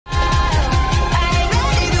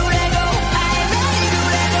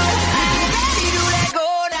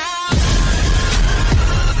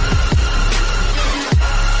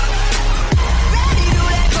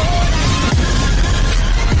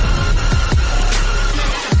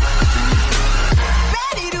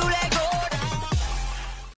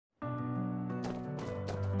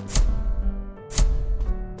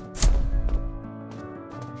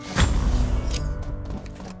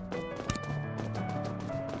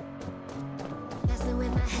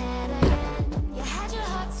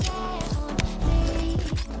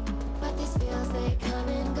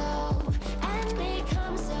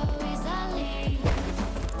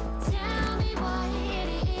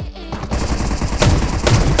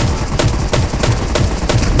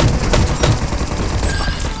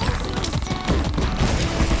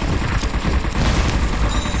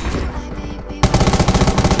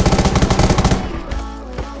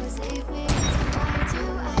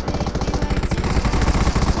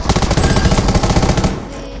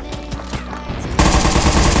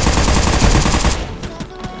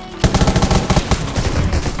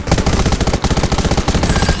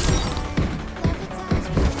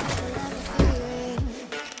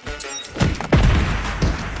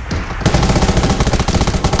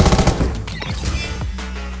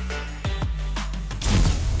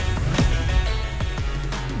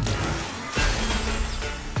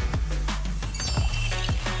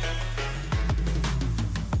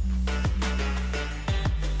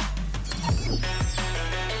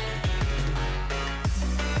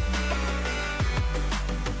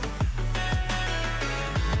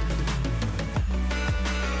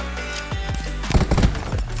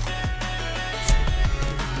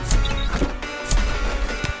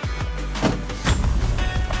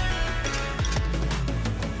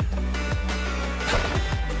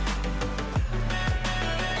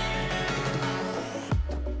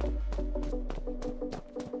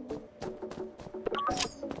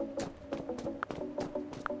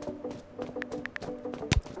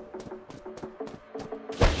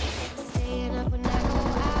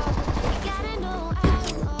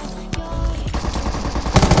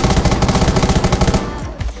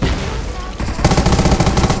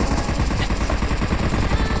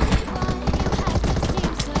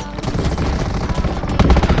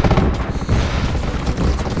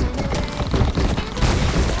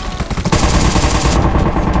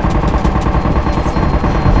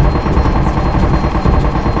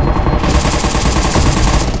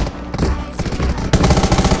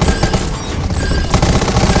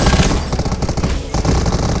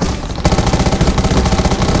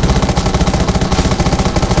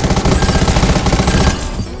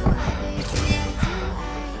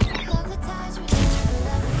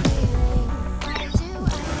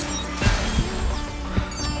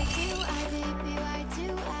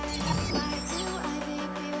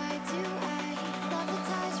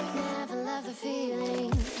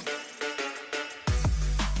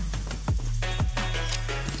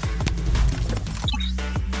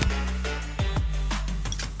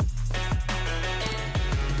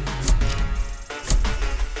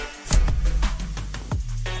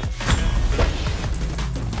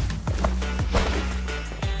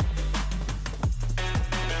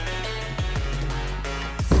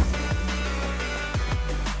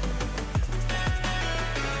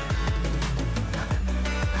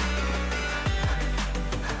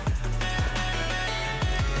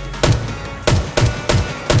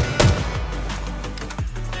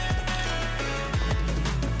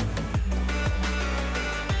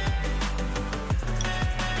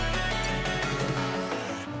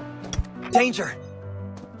Danger!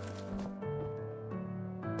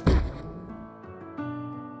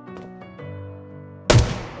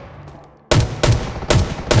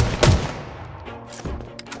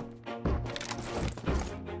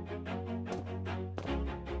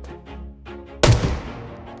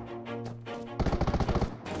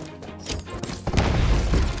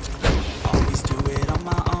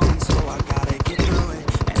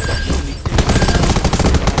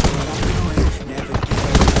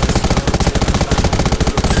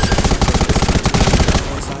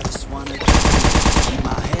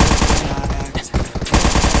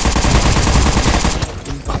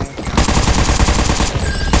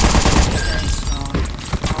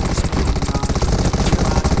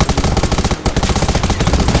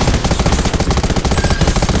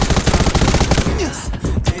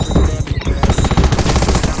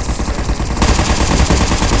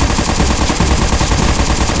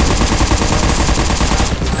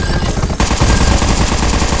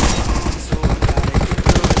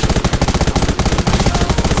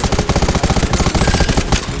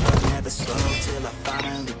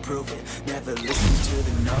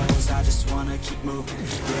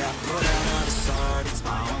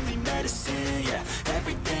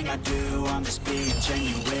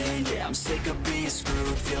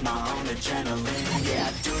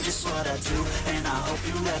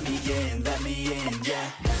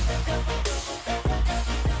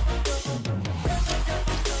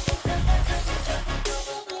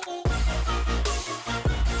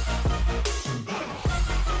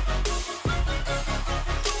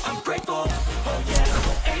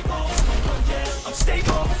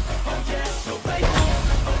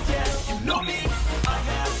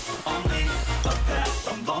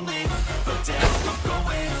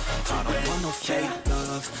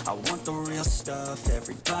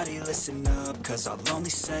 Listen up, cause I'll only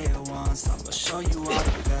say it once. I'm gonna show you all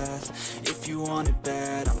the path. If you want it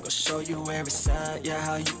bad, I'm gonna show you where it's at. Yeah,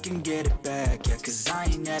 how you can get it back. Yeah, cause I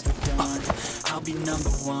ain't never done. I'll be number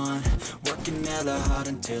one, working hella hard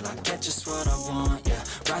until I get just what I want. Yeah,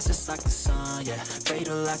 rises like the sun, yeah,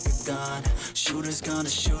 fatal like a gun. Shooter's gonna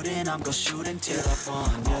shoot and I'm gonna shoot until I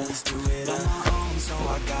won. Yeah, always do it on my own, so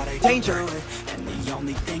I gotta get through it. And the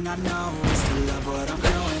only thing I know is to love what I'm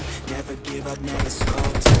doing. Never give up, never slow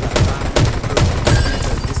till I finally prove it.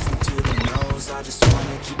 Never listen to the no's, I just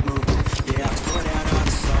wanna keep moving. Yeah, I put out all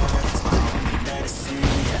the soul, it's my only medicine.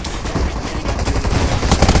 Yeah, everything I do,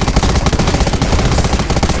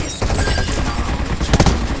 it's good, it's my own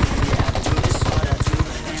adrenaline. Yeah, I do just what I do,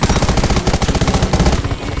 and I hope you let me in. Yeah.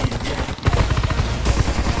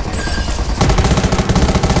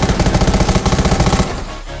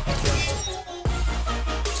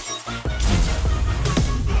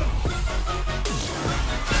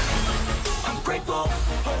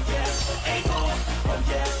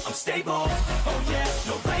 Stable, oh yeah,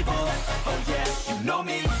 no label, oh yeah, you know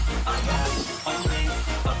me. I have only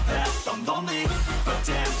a path, I'm lonely, but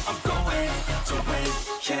damn, I'm going to win,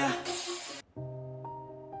 yeah.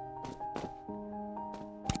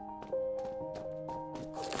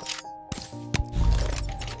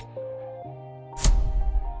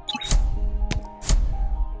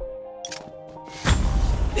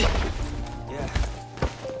 Yeah,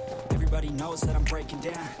 everybody knows that I'm breaking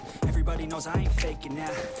down. Everybody knows I ain't faking now.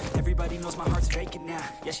 Everybody knows my heart's vacant now.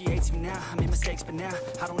 Yeah, she hates me now, I made mistakes, but now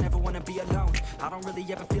I don't ever wanna be alone. I don't really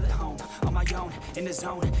ever feel at home. On my own, in the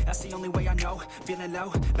zone, that's the only way I know. Feeling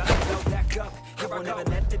low, about to blow back up. Here I won't ever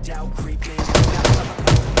let the doubt creep in.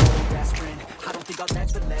 Best friend, I don't think I'll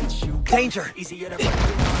ever let you go. Danger! Easier to break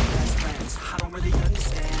than our best friends. I don't really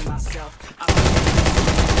understand myself. I don't wanna be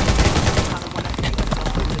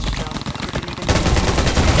on the shelf.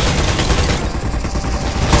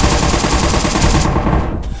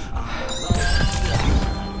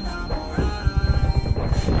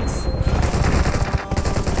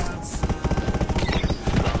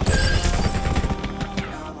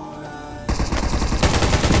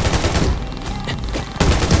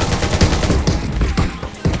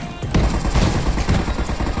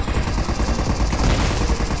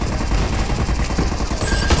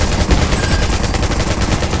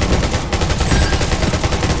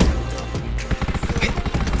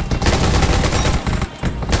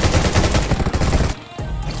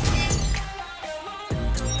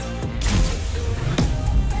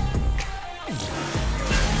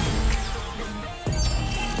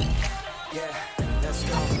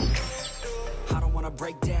 wanna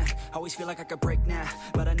break down, always feel like I could break now,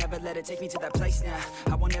 but I never let it take me to that place now.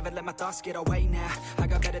 I won't ever let my thoughts get away now. I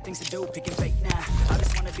got better things to do, picking fate now. I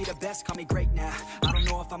just wanna be the best, call me great now. I don't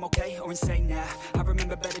know if I'm okay or insane now. I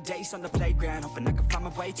remember better days on the playground, hoping I can find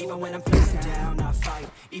my way even when I'm feeling down. I fight,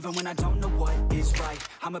 even when I don't know what is right.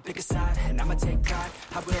 I'ma pick a side, and I'ma take pride.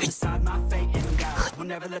 I will decide my fate and God will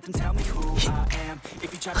never let them tell me who I am.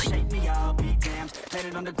 If you try to shape me, I'll be damned.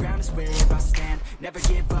 Planet on the ground is where I stand. Never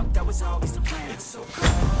give up, that was always the plan. It's so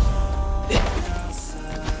cold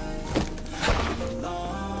outside, I'm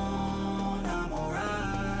alone, I'm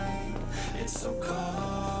alright. It's so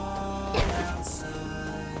cold outside,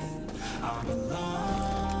 I'm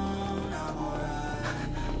alone, I'm alright.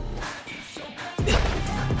 It's so cold.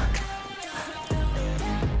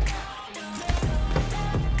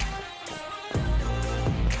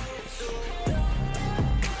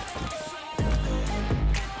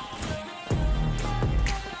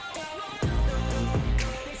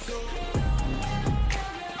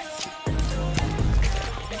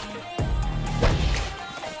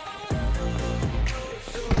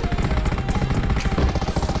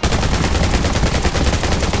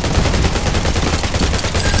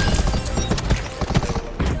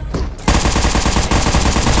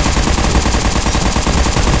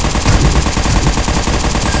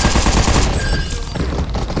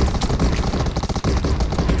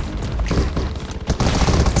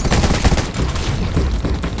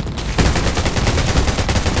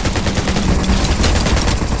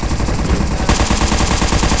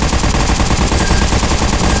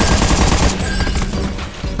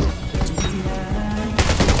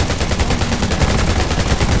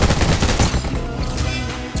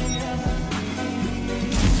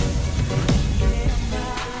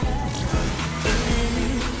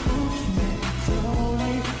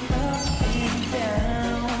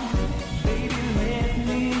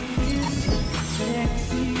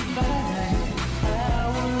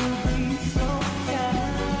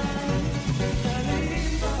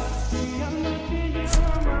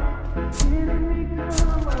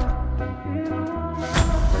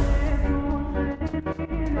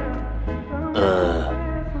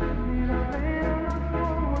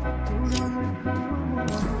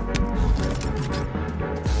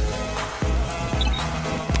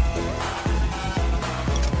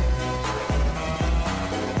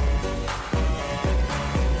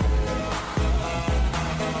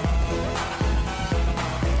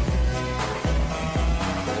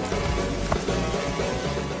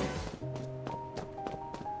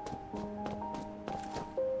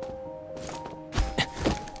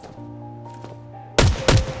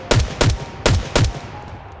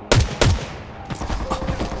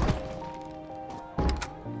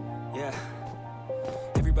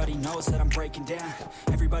 Everybody knows that I'm breaking down.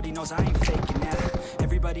 Everybody knows I ain't faking now.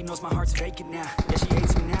 Everybody knows my heart's vacant now. Yeah, she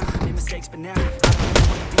hates me now, I made mistakes, but now I don't really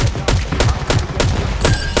wanna be alone.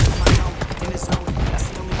 I'm on my own, in the zone. That's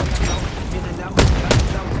the only way I know. Feeling low, I'll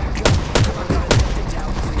never let the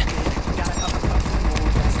doubt creep in. Gotta up a couple more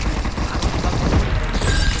best friend. I don't love the way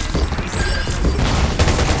easy to take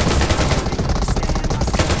it. Stand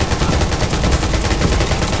myself.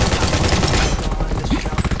 I'm on the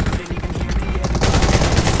show. Couldn't even hear me yet.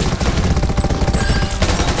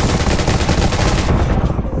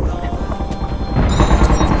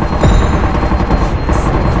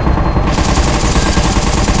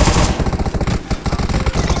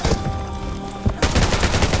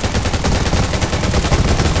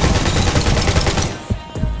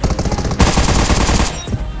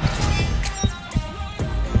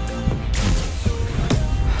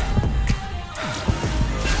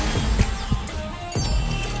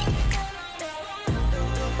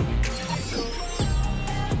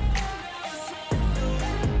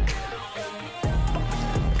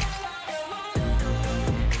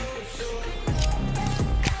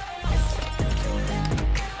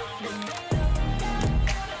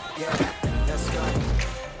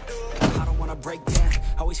 Break down,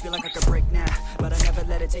 always feel like I could break now, but I never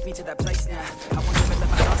let it take me to that place now. I won't ever let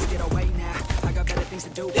my thoughts get away now. I got better things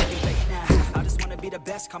to do, picking fate now. I just wanna be the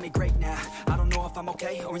best, call me great now. I don't know if I'm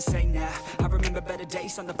okay or insane now. I remember better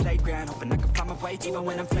days on the playground, hoping I can find my way even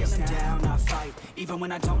when I'm feeling down. I fight, even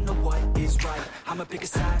when I don't know what is right. I'ma pick a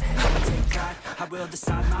side, I'ma take pride. I will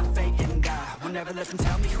decide my fate and I will never let them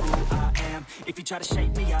tell me who I am. If you try to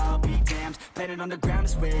shape me, I'll be damned. Planet on the ground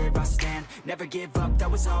is where I stand. Never give up, that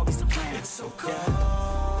was always the plan. It's so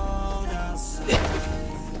cold outside,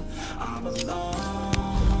 I'm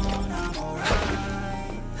alone, I'm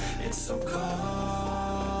alright. It's so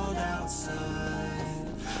cold outside,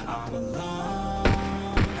 I'm alone,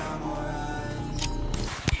 I'm alright.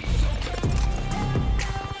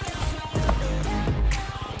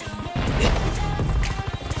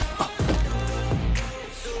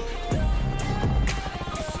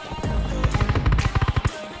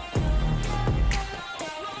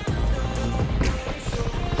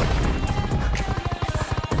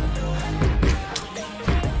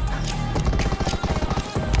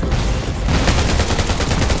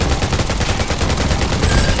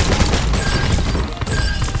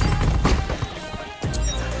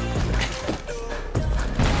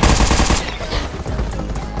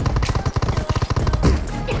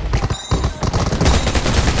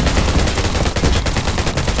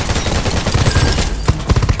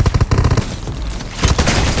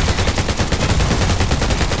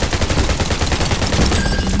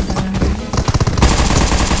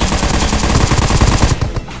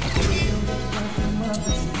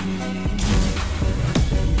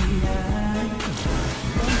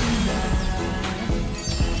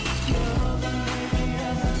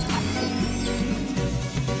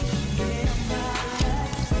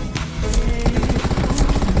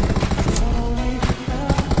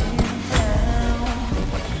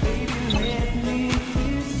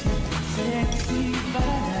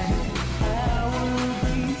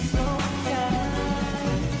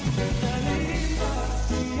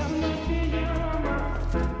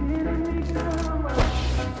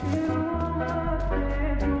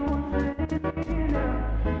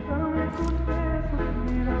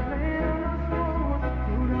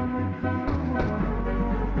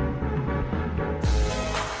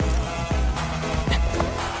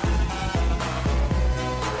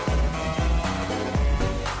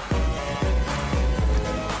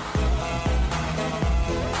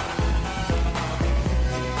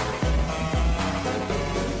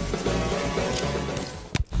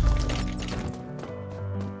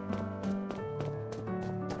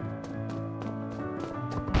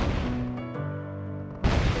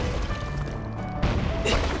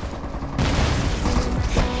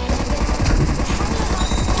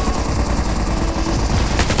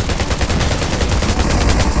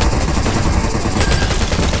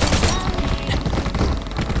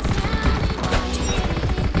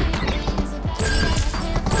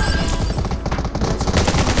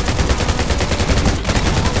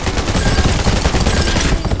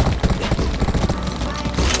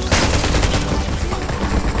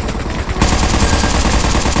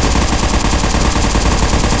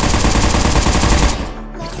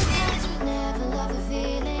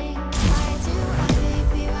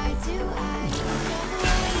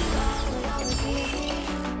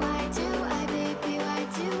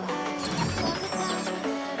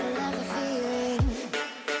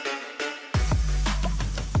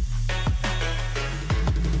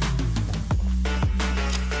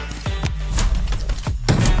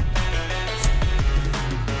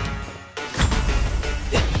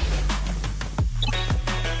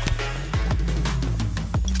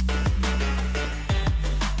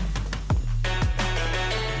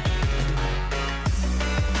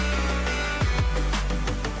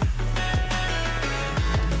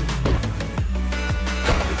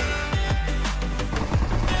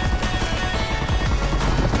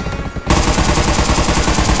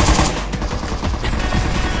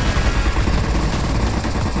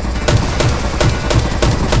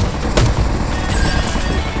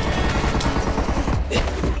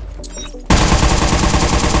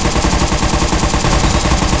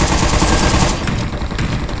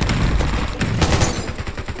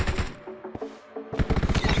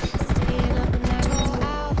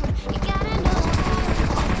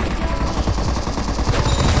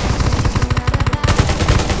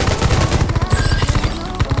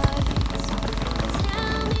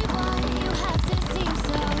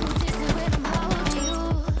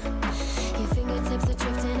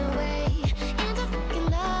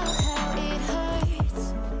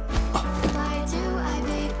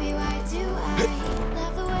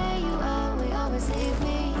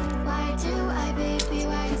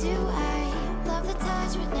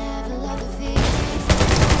 touch but never love the feeling.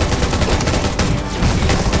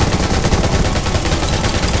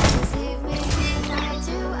 Leave me. Why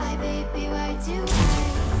do I, baby? Why do I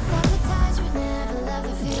love the touch but never love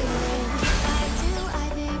the feeling? Why do I,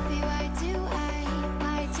 baby? Why do I?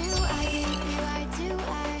 Why do I, baby? Why do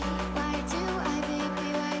I? Why do I, baby?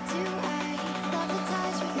 Why do I love the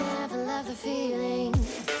touch but never love the feeling?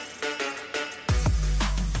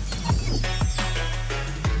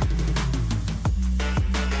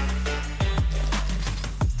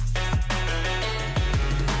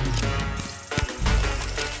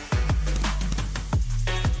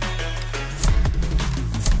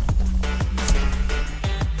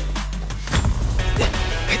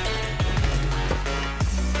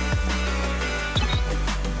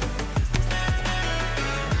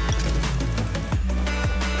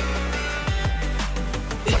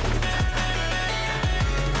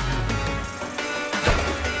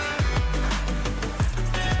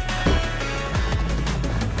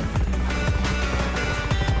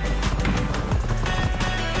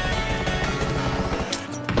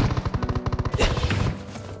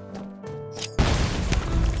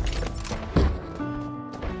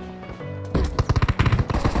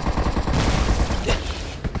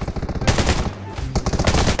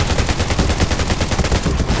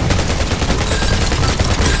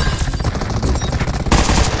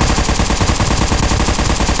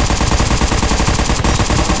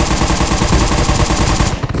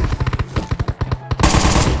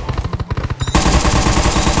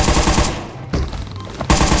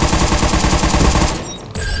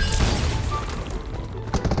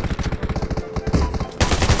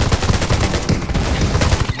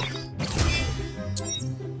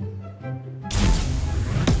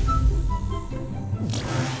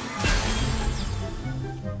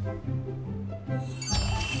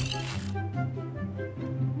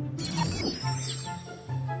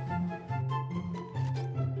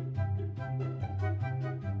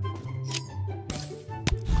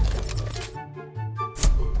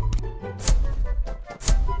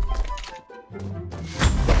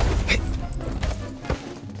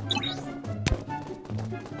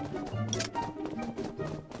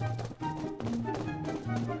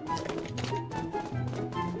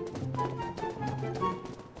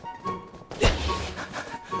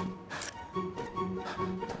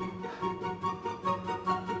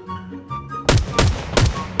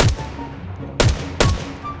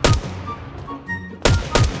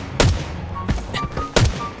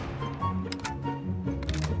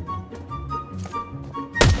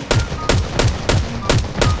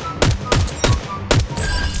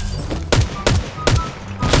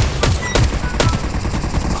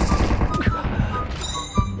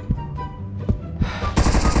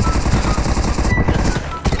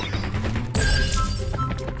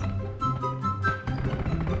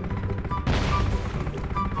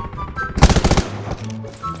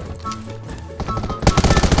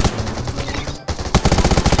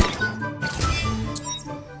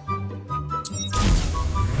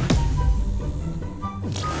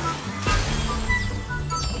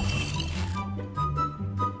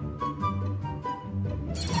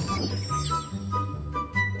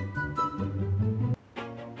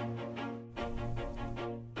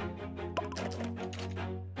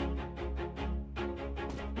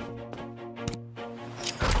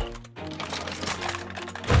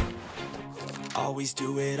 Always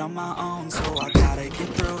do it on my own, so I gotta get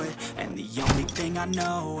through it. And the only thing I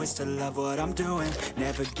know is to love what I'm doing.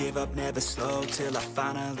 Never give up, never slow, till I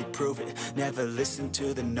finally prove it. Never listen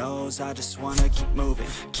to the no's, I just wanna keep moving.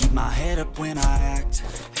 Keep my head up when I act,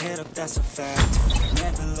 head up, that's a fact.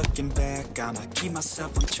 Never looking back, I'ma keep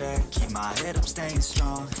myself on track. Keep my head up, staying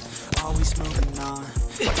strong, always moving on.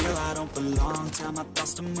 Feel I don't belong, tell my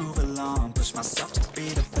thoughts to move along. Push myself to be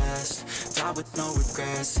the best, die with no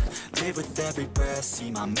regrets. Live with every breath,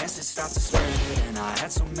 see my message start to spread. And I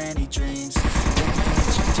had so many dreams, they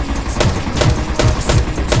made your teens. Really what it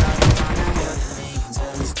seems, try to find out what it means.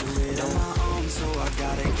 Always do it on my own, so I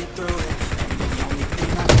gotta get through it. And the only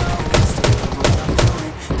thing I know is to love what I'm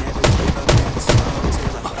doing. Never give up, never slow,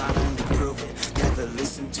 till I finally prove it. Never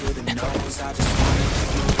listen to the no's, I just wanna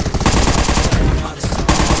keep moving.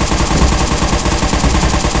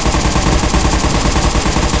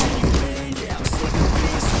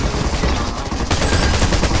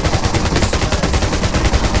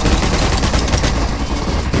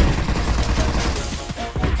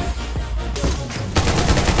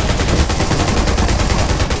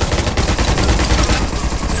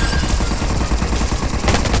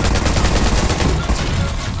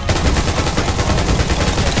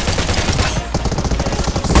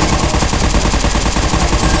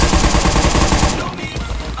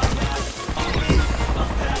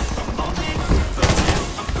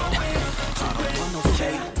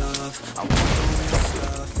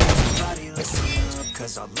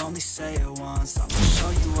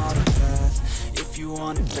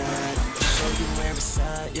 that. I'll show you where it's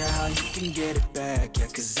at, yeah, how you can get it back. Yeah,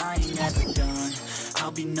 cause I ain't never done, I'll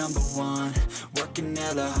be number one. Working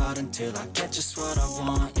hella hard until I get just what I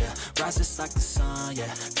want. Yeah, rises like the sun, yeah,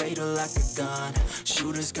 fatal like a gun.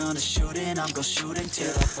 Shooters gonna shoot and I'm gonna shoot until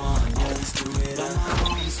I fall. Yeah, let's do it on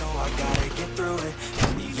my own, so I gotta get through it.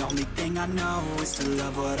 And the only thing I know is to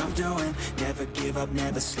love what I'm doing. Never give up,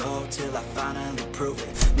 never slow, till I finally prove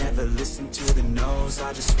it. Never listen to the no's,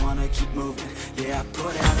 I just wanna keep moving. Yeah, I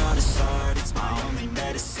put out all this art, it's my only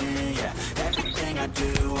medicine. Yeah, everything I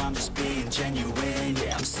do, I'm just being genuine.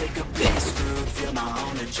 Yeah, I'm sick of being screwed, feel my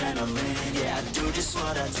own adrenaline. Yeah, I do just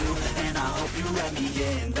what I do, and I hope you let me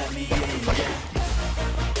in, yeah.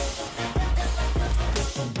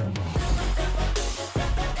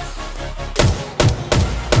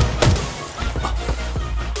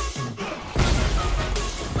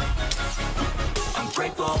 I'm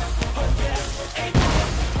grateful, oh yeah, able,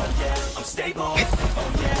 oh yeah, I'm stable, oh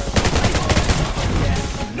yeah, oh yeah,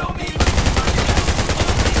 you know me.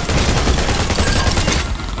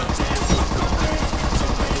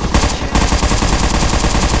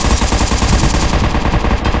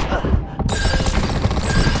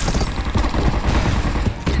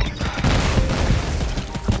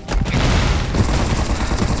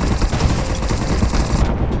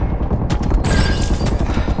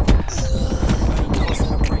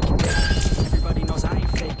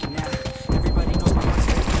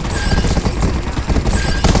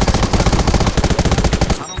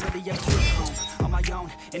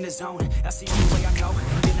 Zone. That's the only way I know.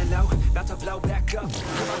 Feeling low, about to blow back up.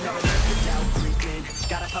 Come on, never let the doubt creep in.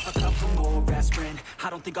 Gotta pop a couple more aspirin.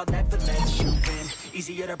 I don't think I'll ever let you in.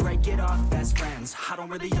 Easier to break it off best friends. I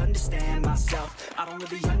don't really understand myself. I don't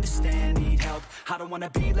really understand, need help. I don't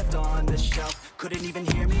wanna be left on the shelf. Couldn't even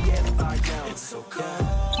hear me if I yelled. It's so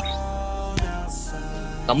cold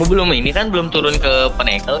outside. Kamu belum ini kan, belum turun ke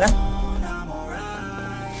Pinnacle kan?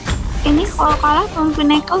 Ini kalau kalah sama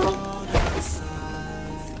Pinnacle.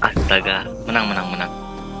 Astaga, menang.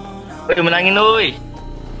 Woi, menangin woi.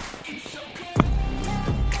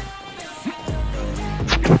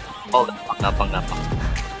 Oh, gampang.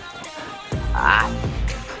 Ah.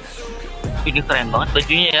 Ini keren banget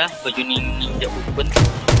bajunya ya, baju ninja open.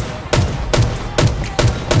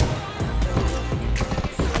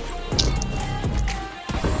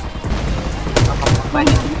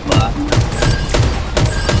 Banyak banget.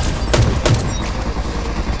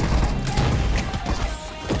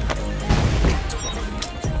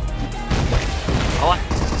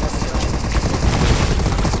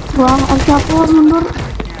 Wah, aku mundur.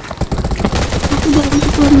 Aku jadi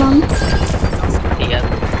pulang. Iya.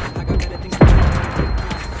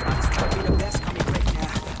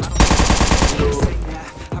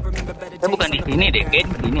 Bukan di sini deh, kayak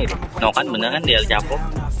di sini deh. No kan beneran di El Chapo.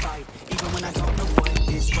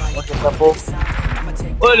 Oh, Chapo.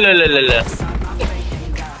 Oh, lah.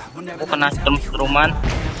 Aku kena strum-struman.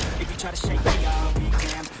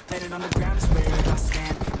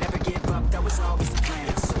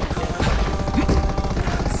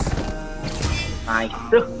 Nice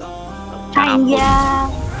tuh.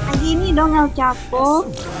 Anjay, lagi ini dong El Chapo.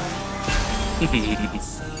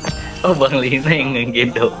 Oh, Bang Lina yang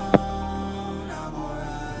ngegedo.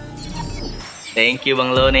 Thank you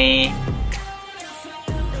Bang Lone.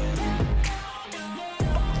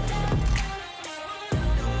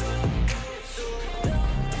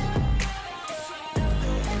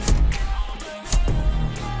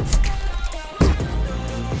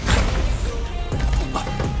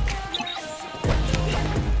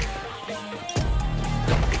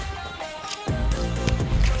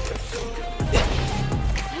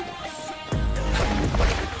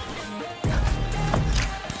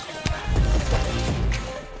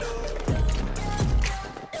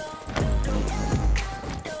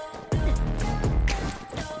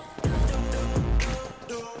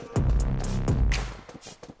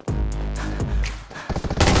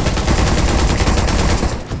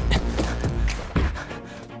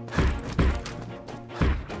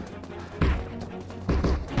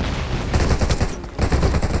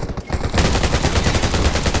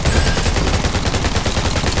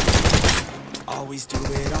 Always do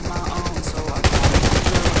it on my own, so I gotta get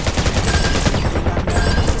through it. Everything I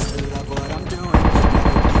know is to love what I'm doing.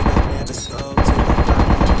 Never give up, never slow, till I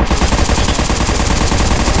finally do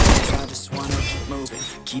it. I just wanna keep moving,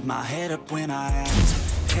 keep my head up when I act.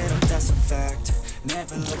 Head up, that's a fact.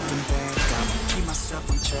 never looking back. I'ma keep myself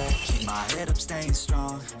on track, keep my head up, staying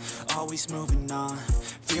strong, always moving on.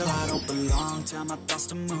 Feel I don't belong, tell my thoughts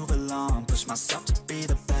to move along. Push myself to be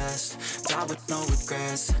the best, die with no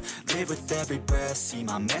regrets. Live with every breath, see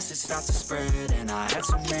my message start to spread. And I had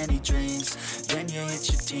so many dreams, then you hit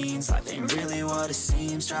your teens. Life ain't really what it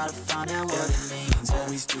seems, try to find out what it means.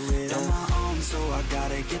 Always do it on my own, so I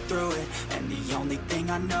gotta get through it. And the only thing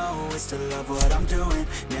I know is to love what I'm doing.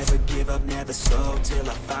 Never give up, never slow, till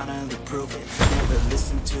I finally prove it. Never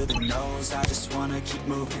listen to the no's, I just wanna keep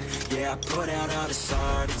moving. Yeah, I put out all this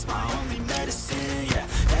art, it's my only medicine. Yeah,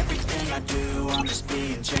 everything I do, I'm just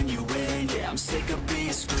being genuine. Yeah, I'm sick of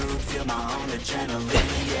being screwed, feel my own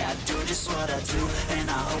adrenaline. Yeah, I do just what I do, and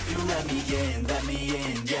I hope you let me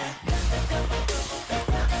in, yeah.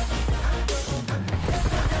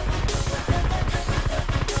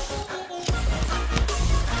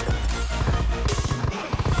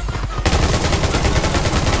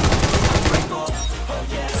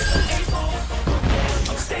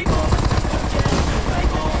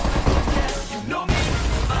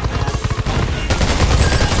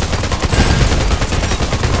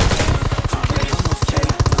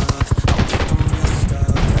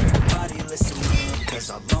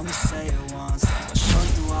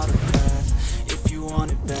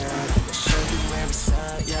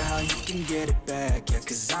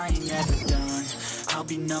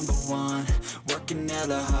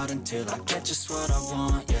 Until I get just what I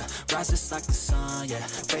want, yeah. Rises like the sun, yeah.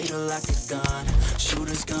 Fatal like a gun.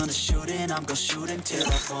 Shooter's gonna shoot and I'm gonna shoot until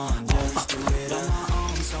I fall. Just do it on my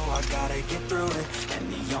own, so I gotta get through it.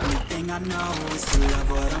 And the only thing I know is to love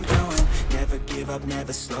what I'm doing. Never give up,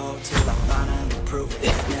 never slow, till I finally prove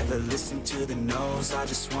it. Never listen to the no's, I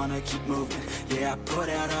just wanna keep moving. Yeah, I put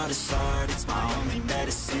out all this art, it's my only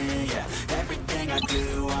medicine. Yeah, everything I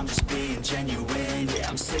do, I'm just being genuine. Yeah,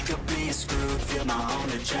 I'm sick of being screwed, feel my own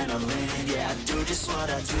adrenaline. Yeah, I do just what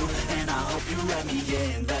I do, and I hope you let me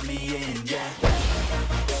in, yeah.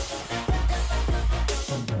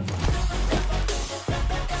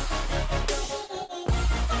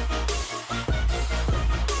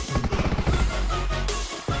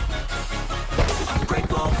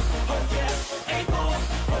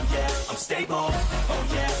 Stable, oh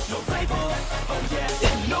yeah, no label, oh yeah,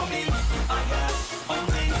 you know me, I have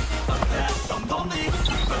only a path, I'm lonely,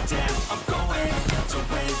 but damn, I'm going to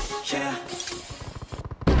win, yeah.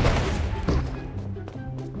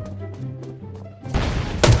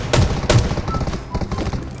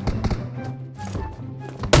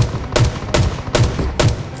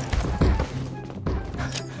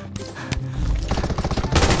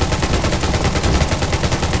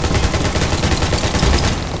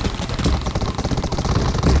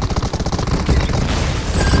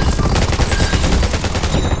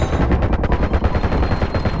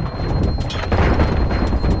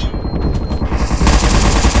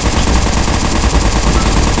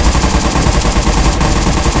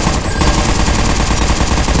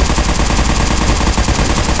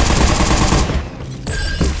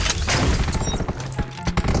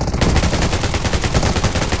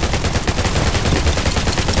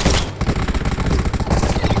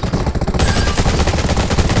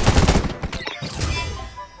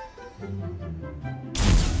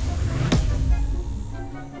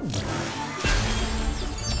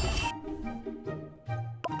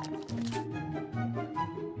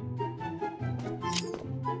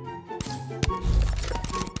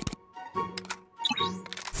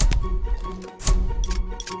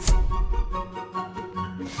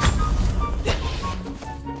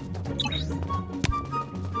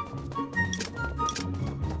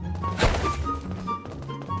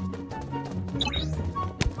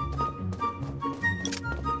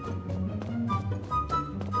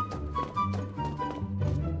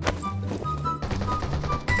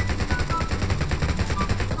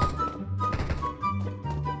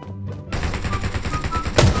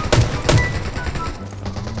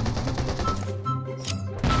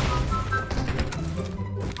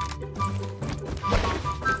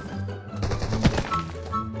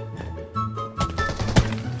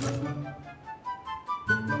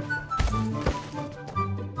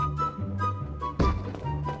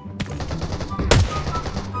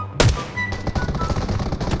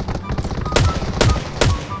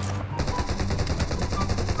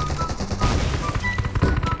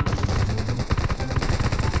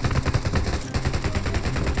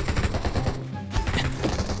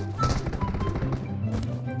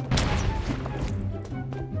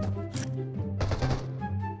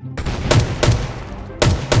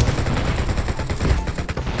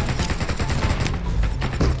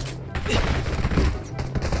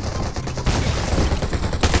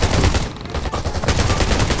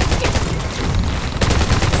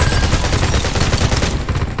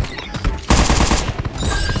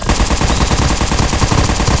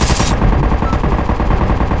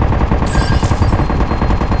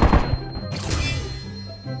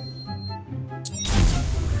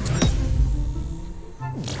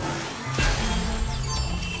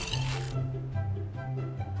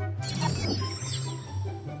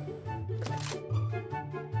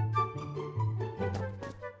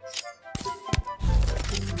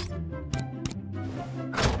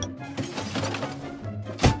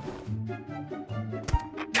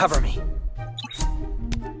 Cover me.